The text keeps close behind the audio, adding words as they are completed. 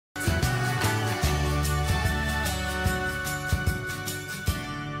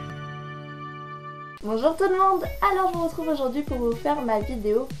Bonjour tout le monde. Alors je vous retrouve aujourd'hui pour vous faire ma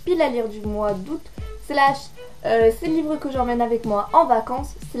vidéo pile à lire du mois d'août slash ces livres que j'emmène avec moi en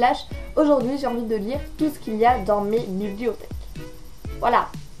vacances slash aujourd'hui j'ai envie de lire tout ce qu'il y a dans mes bibliothèques. Voilà,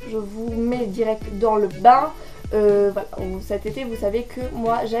 je vous mets direct dans le bain. Voilà, cet été vous savez que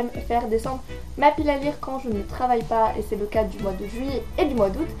moi j'aime faire descendre ma pile à lire quand je ne travaille pas et c'est le cas du mois de juillet et du mois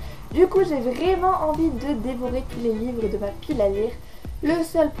d'août. Du coup j'ai vraiment envie de dévorer tous les livres de ma pile à lire. Le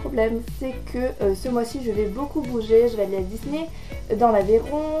seul problème c'est que ce mois-ci je vais beaucoup bouger, je vais aller à Disney, dans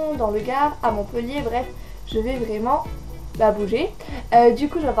l'Aveyron, dans le Gard, à Montpellier, bref je vais vraiment bouger. Du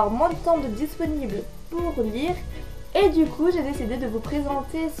coup je vais avoir moins de temps de disponible pour lire. Et du coup j'ai décidé de vous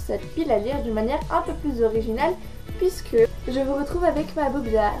présenter cette pile à lire d'une manière un peu plus originale puisque je vous retrouve avec ma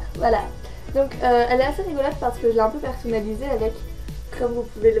boubière. Voilà, donc elle est assez rigolote parce que je l'ai un peu personnalisée avec, comme vous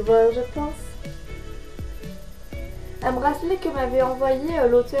pouvez le voir je pense, un bracelet que m'avait envoyé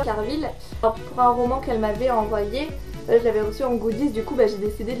l'auteur Carville pour un roman qu'elle m'avait envoyé. Je l'avais reçu en goodies, du coup j'ai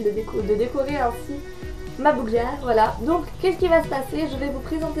décidé de décorer ainsi ma bouglière. Voilà, donc qu'est-ce qui va se passer? Je vais vous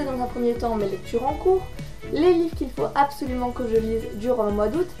présenter dans un premier temps mes lectures en cours, les livres qu'il faut absolument que je lise durant le mois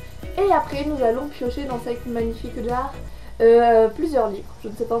d'août, et après nous allons piocher dans cette magnifique jarre plusieurs livres, je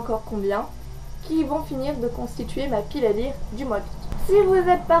ne sais pas encore combien, qui vont finir de constituer ma pile à lire du mois d'août. Si vous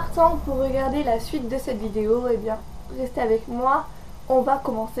êtes partant pour regarder la suite de cette vidéo, eh bien restez avec moi, on va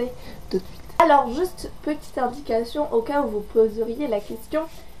commencer tout de suite. Alors juste petite indication au cas où vous poseriez la question,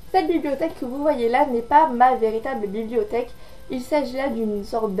 cette bibliothèque que vous voyez là n'est pas ma véritable bibliothèque. Il s'agit là d'une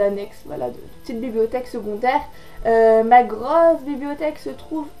sorte d'annexe, voilà, de petite bibliothèque secondaire. Ma grosse bibliothèque se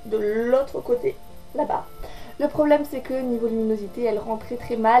trouve de l'autre côté, là-bas. Le problème c'est que niveau luminosité, elle rend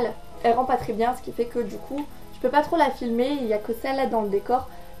très mal, elle rend pas très bien, ce qui fait que du coup, je peux pas trop la filmer, il n'y a que celle-là dans le décor.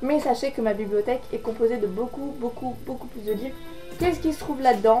 Mais sachez que ma bibliothèque est composée de beaucoup plus de livres. Qu'est-ce qui se trouve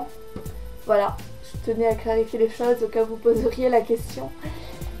là-dedans? Voilà, je tenais à clarifier les choses au cas où vous poseriez la question.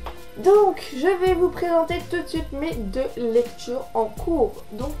 Donc, je vais vous présenter tout de suite mes deux lectures en cours,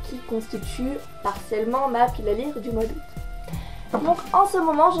 donc qui constituent partiellement ma pile à lire du mois d'août. Donc, en ce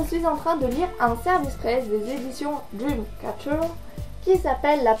moment, je suis en train de lire un service presse des éditions Dreamcatcher qui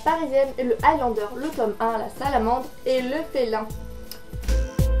s'appelle La Parisienne et le Highlander, le tome 1, La Salamandre et le Félin.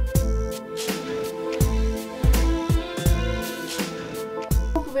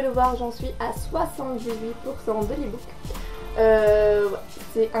 Vous pouvez le voir, j'en suis à 78% de l'ebook.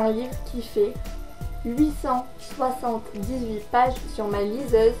 C'est un livre qui fait 878 pages sur ma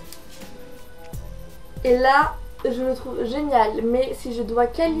liseuse. Et là, je le trouve génial. Mais si je dois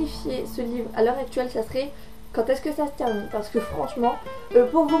qualifier ce livre à l'heure actuelle, ça serait quand est-ce que ça se termine? Parce que franchement,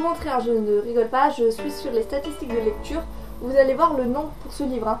 pour vous montrer, hein, je ne rigole pas, je suis sur les statistiques de lecture. Vous allez voir le nombre pour ce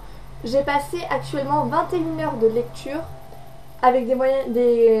livre. Hein. J'ai passé actuellement 21 heures de lecture avec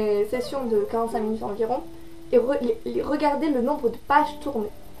des sessions de 45 minutes environ. Et regardez le nombre de pages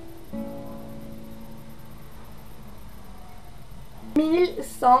tournées.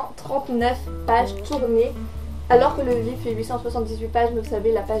 1139 pages tournées, alors que le livre fait 878 pages, mais vous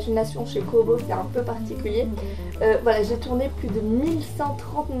savez la pagination chez Kobo c'est un peu particulier. Voilà, j'ai tourné plus de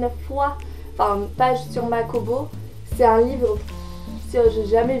 1139 fois, pages sur ma Kobo. C'est un livre, j'ai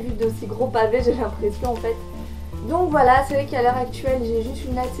jamais vu d'aussi gros pavé, j'ai l'impression en fait. Donc voilà, c'est vrai qu'à l'heure actuelle j'ai juste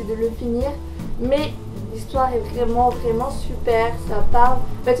une hâte, c'est de le finir, mais l'histoire est vraiment super, ça parle...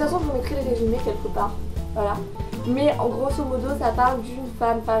 de toute façon je vous mettrai les résumés quelque part, voilà. Mais en grosso modo ça parle d'une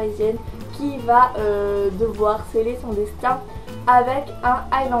femme parisienne qui va devoir sceller son destin avec un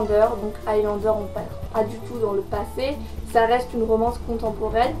Highlander. Donc Highlander on parle pas du tout dans le passé, ça reste une romance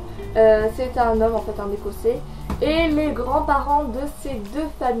contemporaine. C'est un homme en fait, un Écossais. Et les grands-parents de ces deux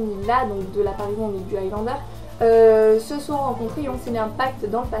familles-là, donc de la parisienne et du Highlander, se sont rencontrés et ont signé un pacte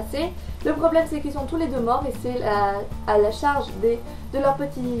dans le passé. Le problème c'est qu'ils sont tous les deux morts et c'est à la charge de leur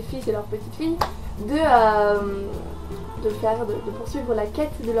petit-fils et leur petite-fille de poursuivre la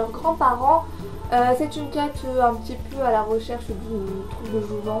quête de leurs grands-parents. C'est une quête un petit peu à la recherche d'une troupe de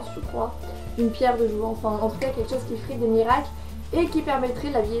jouvence, je crois, d'une pierre de jouvence, enfin en tout cas quelque chose qui ferait des miracles et qui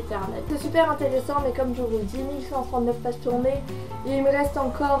permettrait la vie éternelle. C'est super intéressant, mais comme je vous le dis, 1139 pages tournées, et il me reste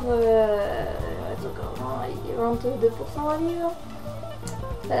encore 22% à lire.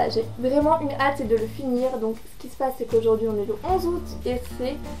 Voilà, j'ai vraiment une hâte de le finir. Donc ce qui se passe c'est qu'aujourd'hui on est le 11 août et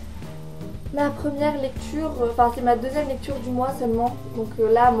c'est ma première lecture, c'est ma deuxième lecture du mois seulement. Donc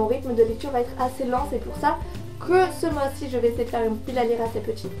là mon rythme de lecture va être assez lent, c'est pour ça que ce mois-ci je vais essayer de faire une pile à lire assez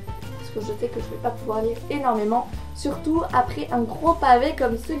petite. Parce que je sais que je ne vais pas pouvoir lire énormément, surtout après un gros pavé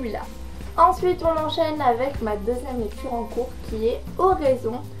comme celui-là. Ensuite on enchaîne avec ma deuxième lecture en cours qui est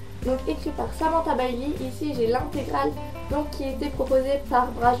Oraison donc écrit par Samantha Bailey. Ici j'ai l'intégrale donc qui était proposée par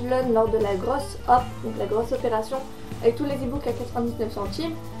Brajlon lors de la grosse op, donc la grosse opération avec tous les e-books à 99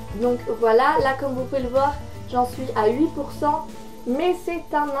 centimes. Donc voilà, là comme vous pouvez le voir, j'en suis à 8%, mais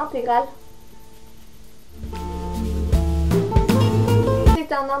c'est un intégral.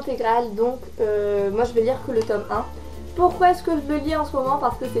 C'est un intégral, donc moi je vais lire que le tome 1. Pourquoi est-ce que je le lis en ce moment?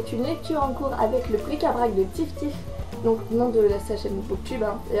 Parce que c'est une lecture en cours avec le bric-à-brac de Tif Tif, donc nom de sa chaîne Booktube,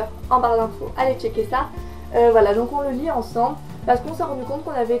 hein. D'ailleurs en barre d'infos, allez checker ça. Voilà, donc on le lit ensemble parce qu'on s'est rendu compte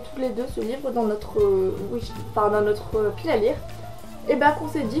qu'on avait tous les deux ce livre dans notre dans notre pile à lire. Et bah qu'on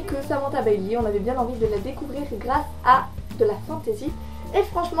s'est dit que Samantha Bailey, on avait bien envie de la découvrir grâce à de la fantasy. Et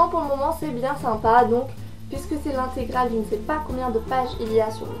franchement pour le moment c'est bien sympa, donc puisque c'est l'intégrale, je ne sais pas combien de pages il y a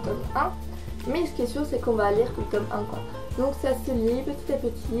sur le tome 1. Mais ce qui est sûr c'est qu'on va lire que le tome 1 quoi. Donc ça se lit petit à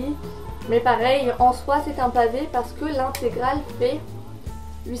petit. Mais pareil, en soi c'est un pavé parce que l'intégrale fait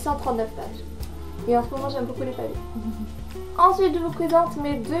 839 pages. Et en ce moment j'aime beaucoup les pavés. Ensuite je vous présente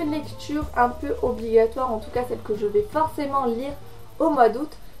mes deux lectures un peu obligatoires, en tout cas celles que je vais forcément lire au mois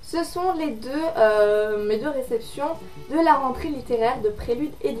d'août. Ce sont les mes deux réceptions de la rentrée littéraire de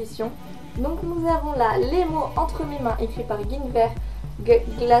Prélude Édition. Donc nous avons là Les mots entre mes mains écrits par Guinevere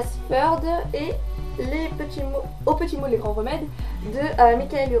Glassford et les petits mots, Aux petits mots les grands remèdes de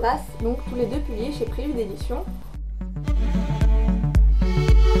Michael Uras, donc tous les deux publiés chez Prélude Édition.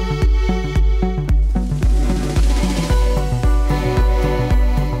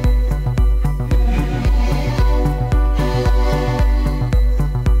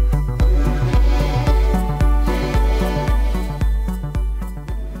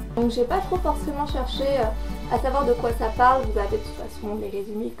 Donc j'ai pas trop forcément cherché à savoir de quoi ça parle, vous avez de toute façon les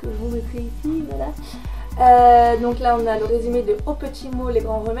résumés que je vous mettrai ici, voilà. Donc là on a le résumé de Aux petits mots les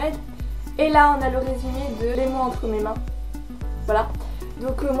grands remèdes, et là on a le résumé de Les mots entre mes mains, voilà.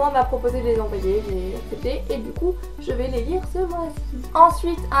 Donc moi on m'a proposé de les envoyer, j'ai accepté, et du coup je vais les lire ce mois-ci.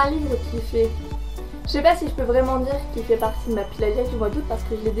 Ensuite un livre qui fait, je sais pas si je peux vraiment dire qu'il fait partie de ma pile à lire du mois d'août parce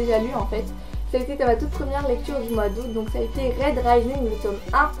que je l'ai déjà lu en fait. Ça a été ma toute première lecture du mois d'août, donc ça a été Red Rising le tome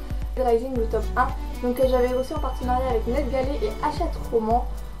 1. Rising le tome 1, donc j'avais reçu en partenariat avec NetGalley et Achète Roman.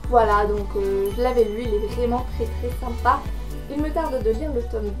 Voilà, donc je l'avais lu, il est vraiment très sympa. Il me tarde de lire le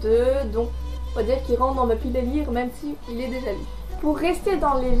tome 2, donc on va dire qu'il rentre dans ma pile à lire même si il est déjà lu. Pour rester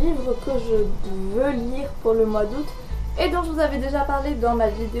dans les livres que je veux lire pour le mois d'août et dont je vous avais déjà parlé dans ma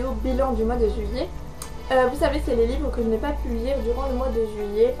vidéo bilan du mois de juillet, vous savez c'est les livres que je n'ai pas pu lire durant le mois de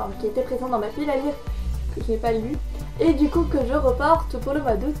juillet, enfin qui étaient présents dans ma pile à lire que je n'ai pas lu et du coup que je reporte pour le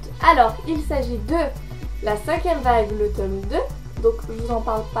mois d'août. Alors il s'agit de La 5e vague, le tome 2, donc je vous en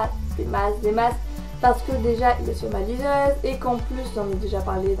parle pas des masses parce que déjà il est sur ma liseuse et qu'en plus j'en ai déjà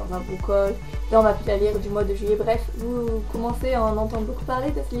parlé dans un book haul, dans ma pile à lire du mois de juillet, bref vous commencez à en entendre beaucoup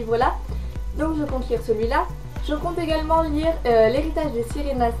parler de ce livre là, donc je compte lire celui-là. Je compte également lire L'héritage de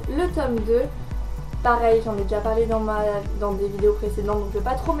Cyrénas, le tome 2. Pareil, j'en ai déjà parlé dans des vidéos précédentes, donc je ne vais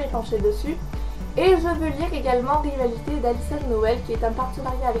pas trop m'épancher dessus. Et je veux lire également Rivalité d'Alison Noël, qui est un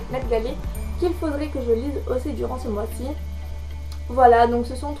partenariat avec NetGalley, qu'il faudrait que je lise aussi durant ce mois-ci. Voilà, donc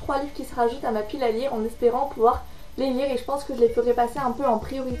ce sont 3 livres qui se rajoutent à ma pile à lire en espérant pouvoir les lire. Et je pense que je les ferai passer un peu en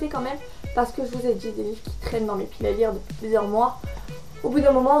priorité quand même, parce que je vous ai dit, des livres qui traînent dans mes piles à lire depuis plusieurs mois. Au bout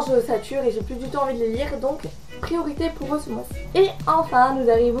d'un moment, je sature et j'ai plus du tout envie de les lire, donc priorité pour eux ce mois-ci. Et enfin, nous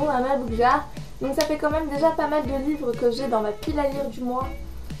arrivons à ma book jar. Donc ça fait quand même déjà pas mal de livres que j'ai dans ma pile à lire du mois.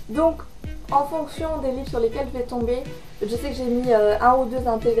 Donc en fonction des livres sur lesquels je vais tomber, je sais que j'ai mis 1 ou 2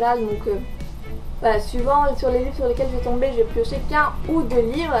 intégrales, donc voilà, suivant sur les livres sur lesquels je vais tomber, je vais piocher qu'1 ou 2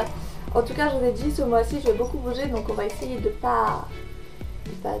 livres. En tout cas, je vous ai dit, ce mois-ci, je vais beaucoup bouger, donc on va essayer de pas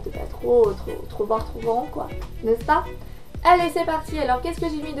trop voir trop grand, quoi, n'est-ce pas? Allez, c'est parti. Alors, qu'est-ce que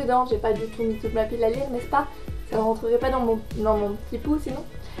j'ai mis dedans? J'ai pas du tout mis toute ma pile à lire, n'est-ce pas? Ça ne rentrerait pas dans mon petit pot, sinon.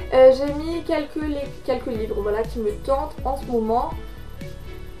 J'ai mis quelques livres, voilà, qui me tentent en ce moment,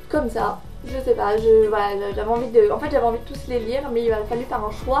 comme ça. Je sais pas, voilà, j'avais envie de tous les lire, mais il a fallu faire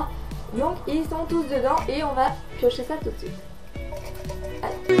un choix. Donc ils sont tous dedans et on va piocher ça tout de suite.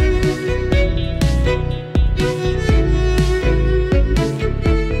 Allez.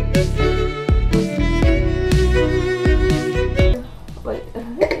 Ouais.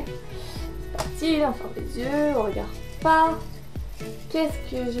 C'est parti, on ferme les yeux, on regarde pas. Qu'est-ce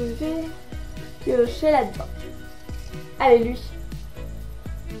que je vais piocher là-dedans? Allez, lui.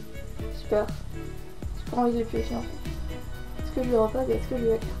 J'ai peur. J'ai pas envie de le piocher en fait. Est-ce que je le repose et est-ce que je le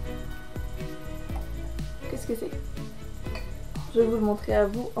garde? Qu'est-ce que c'est? Je vais vous le montrer à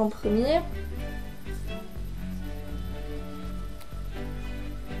vous en premier.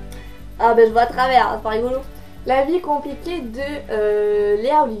 Ah ben je vois à travers, c'est pas rigolo. La vie compliquée de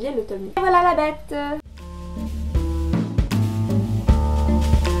Léa Olivier, le tome 8. Et voilà la bête.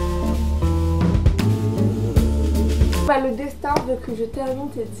 Bah, le destin veut que je termine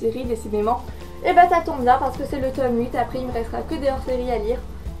cette série décidément. Et bah ça tombe bien parce que c'est le tome 8, après il me restera que des hors-séries à lire.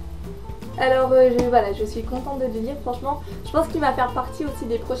 Alors voilà, je suis contente de le lire, franchement. Je pense qu'il va faire partie aussi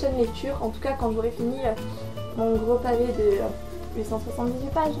des prochaines lectures, en tout cas quand j'aurai fini mon gros pavé de 878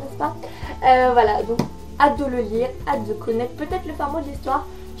 pages, n'est-ce pas? Voilà, donc hâte de le lire, hâte de connaître peut-être le fin mot de l'histoire.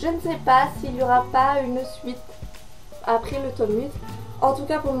 Je ne sais pas s'il n'y aura pas une suite après le tome 8. En tout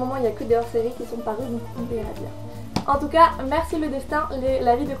cas pour le moment il n'y a que des hors-séries qui sont parues, donc on verra bien. En tout cas, merci le destin,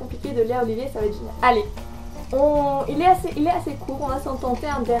 la vie de compliqué de Léa Olivier, ça va être génial. Allez, il est assez court, on va s'en tenter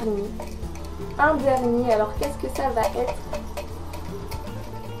un dernier. Un dernier, alors qu'est-ce que ça va être?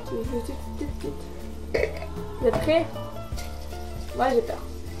 Vous êtes prêts? Moi j'ai peur.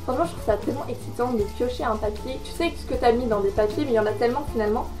 Franchement je trouve ça tellement excitant de piocher un papier. Tu sais ce que t'as mis dans des papiers, mais il y en a tellement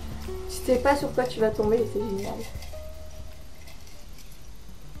finalement. Tu sais pas sur quoi tu vas tomber et c'est génial.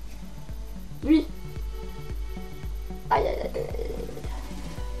 Lui. Aïe aïe aïe aïe.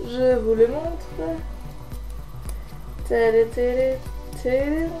 Je vous le montre.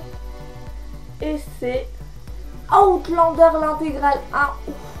 Et c'est Outlander l'intégrale 1.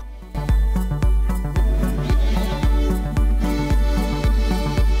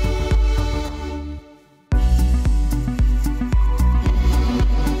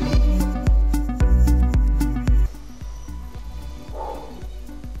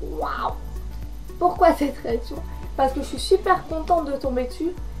 Waouh! Pourquoi cette réaction? Parce que je suis super contente de tomber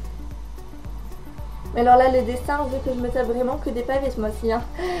dessus. Mais alors là, le dessin veut que je me tape vraiment que des pavés ce mois-ci. Hein.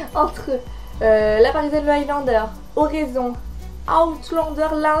 Entre la Parisienne, le Highlander, Oraison, Outlander,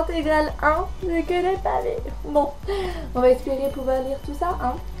 l'intégrale 1, c'est que des pavés. Bon, on va espérer pouvoir lire tout ça.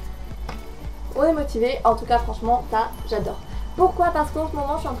 Hein. On est motivé. En tout cas, franchement, ça, j'adore. Pourquoi? Parce qu'en ce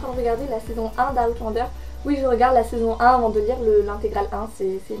moment, je suis en train de regarder la saison 1 d'Outlander. Oui, je regarde la saison 1 avant de lire l'intégrale 1.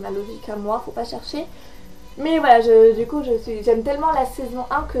 C'est ma logique à moi, faut pas chercher. Mais voilà, du coup, j'aime tellement la saison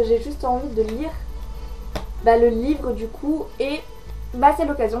 1 que j'ai juste envie de lire le livre du coup. Et c'est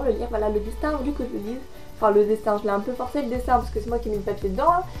l'occasion de le lire. Voilà, le destin voulu que je le lise. Enfin, le destin, je l'ai un peu forcé le dessin parce que c'est moi qui ai mis le papier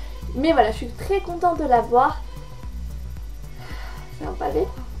dedans. Hein. Mais voilà, je suis très contente de l'avoir. C'est un pavé.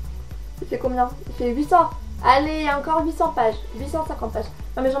 Il fait combien? Il fait 800. Allez, encore 800 pages. 850 pages.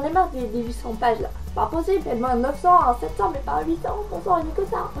 Non mais j'en ai marre des 800 pages là. C'est pas possible. Elle demande un 900, un 700, mais pas un 800. On s'en remet que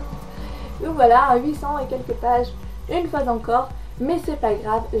ça. Donc voilà, un 800 et quelques pages. Une fois encore. Mais c'est pas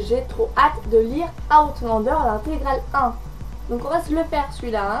grave. J'ai trop hâte de lire Outlander l'intégrale 1. Donc on va se le faire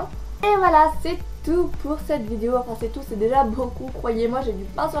celui-là. Hein. Et voilà, c'est tout pour cette vidéo. Enfin c'est tout, c'est déjà beaucoup. Croyez-moi, j'ai du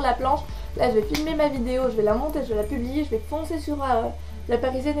pain sur la planche. Là je vais filmer ma vidéo, je vais la monter, je vais la publier. Je vais foncer sur la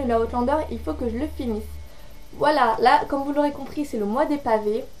Parisienne et la Outlander. Il faut que je le finisse. Voilà, là comme vous l'aurez compris c'est le mois des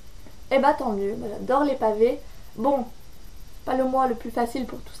pavés. Et bah tant mieux, j'adore les pavés. Bon, pas le mois le plus facile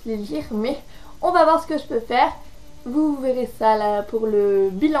pour tous les lire, mais on va voir ce que je peux faire. Vous verrez ça là pour le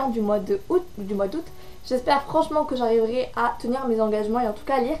bilan du mois d'août. J'espère franchement que j'arriverai à tenir mes engagements et en tout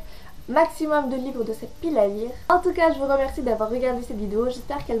cas à lire maximum de livres de cette pile à lire. En tout cas je vous remercie d'avoir regardé cette vidéo,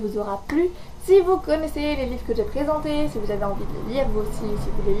 j'espère qu'elle vous aura plu. Si vous connaissez les livres que j'ai présentés, si vous avez envie de les lire, vous aussi si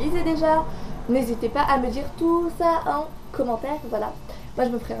vous les lisez déjà, n'hésitez pas à me dire tout ça en commentaire, voilà. Moi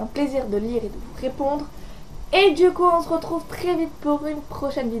je me ferai un plaisir de lire et de vous répondre. Et du coup on se retrouve très vite pour une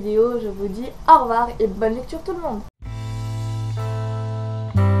prochaine vidéo. Je vous dis au revoir et bonne lecture tout le monde.